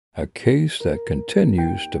a case that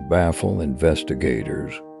continues to baffle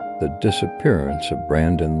investigators. The disappearance of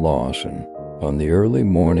Brandon Lawson. On the early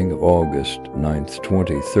morning of August 9th,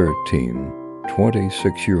 2013,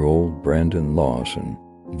 26-year-old Brandon Lawson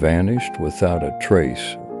vanished without a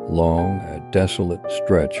trace along a desolate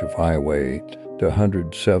stretch of Highway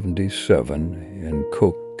 177 in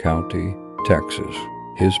Cook County, Texas.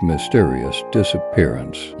 His mysterious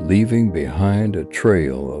disappearance, leaving behind a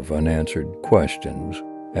trail of unanswered questions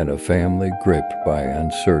and a family gripped by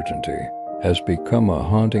uncertainty, has become a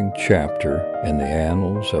haunting chapter in the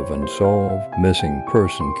annals of unsolved missing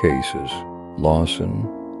person cases. Lawson,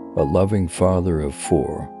 a loving father of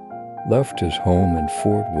 4, left his home in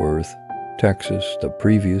Fort Worth, Texas the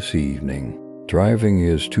previous evening, driving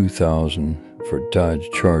his 2000 Ford Dodge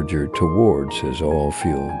Charger towards his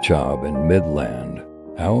oil-field job in Midland.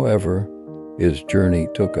 However, his journey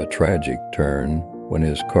took a tragic turn when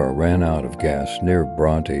his car ran out of gas near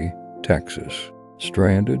Bronte, Texas.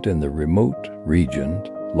 Stranded in the remote region,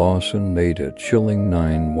 Lawson made a chilling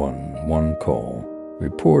 911 call,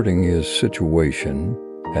 reporting his situation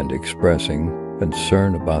and expressing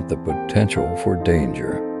concern about the potential for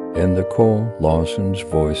danger. In the call, Lawson's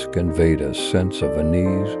voice conveyed a sense of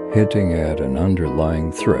unease, hinting at an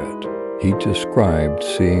underlying threat. He described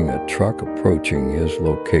seeing a truck approaching his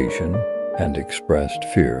location and expressed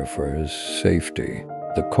fear for his safety.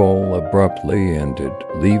 The call abruptly ended,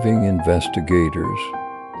 leaving investigators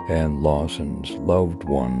and Lawson's loved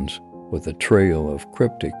ones with a trail of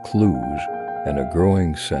cryptic clues and a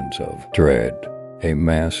growing sense of dread. A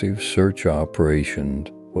massive search operation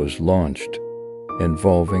was launched,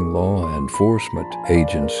 involving law enforcement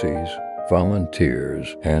agencies,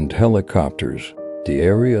 volunteers, and helicopters. The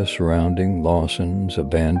area surrounding Lawson's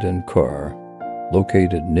abandoned car,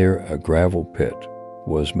 located near a gravel pit,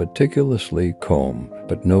 was meticulously combed,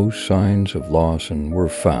 but no signs of Lawson were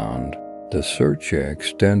found. The search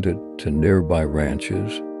extended to nearby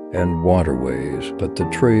ranches and waterways, but the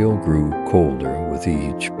trail grew colder with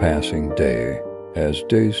each passing day. As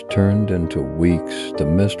days turned into weeks, the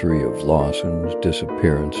mystery of Lawson's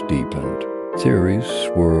disappearance deepened. Theories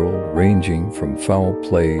swirled, ranging from foul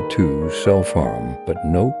play to self-harm, but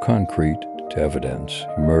no concrete evidence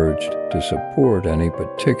emerged to support any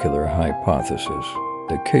particular hypothesis.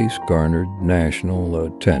 The case garnered national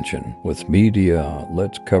attention, with media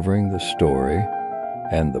outlets covering the story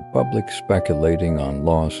and the public speculating on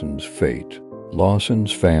Lawson's fate.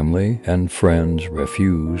 Lawson's family and friends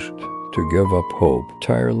refused to give up hope,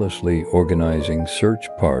 tirelessly organizing search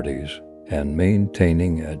parties and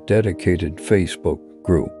maintaining a dedicated Facebook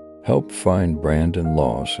group. Help Find Brandon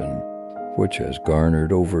Lawson, which has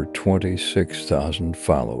garnered over 26,000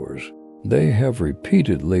 followers. They have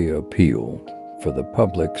repeatedly appealed for the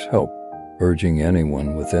public's help, urging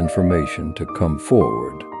anyone with information to come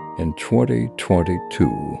forward. In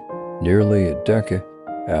 2022, nearly a decade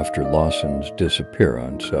after Lawson's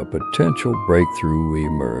disappearance, a potential breakthrough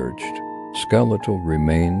emerged. Skeletal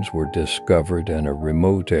remains were discovered in a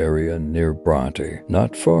remote area near Bronte,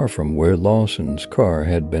 not far from where Lawson's car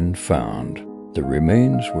had been found. The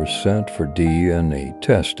remains were sent for DNA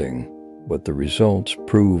testing, but the results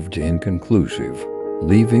proved inconclusive,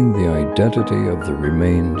 leaving the identity of the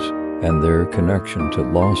remains and their connection to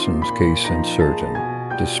Lawson's case uncertain.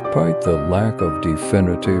 Despite the lack of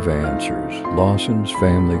definitive answers, Lawson's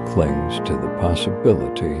family clings to the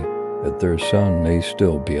possibility that their son may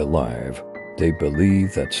still be alive. They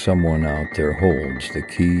believe that someone out there holds the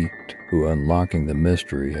key to unlocking the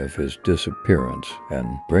mystery of his disappearance and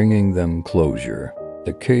bringing them closure.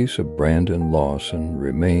 The case of Brandon Lawson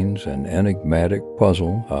remains an enigmatic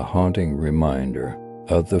puzzle, a haunting reminder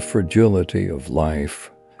of the fragility of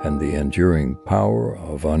life and the enduring power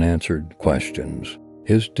of unanswered questions.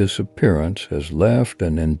 His disappearance has left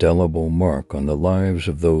an indelible mark on the lives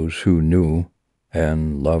of those who knew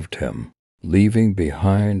and loved him, leaving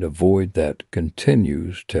behind a void that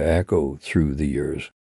continues to echo through the years.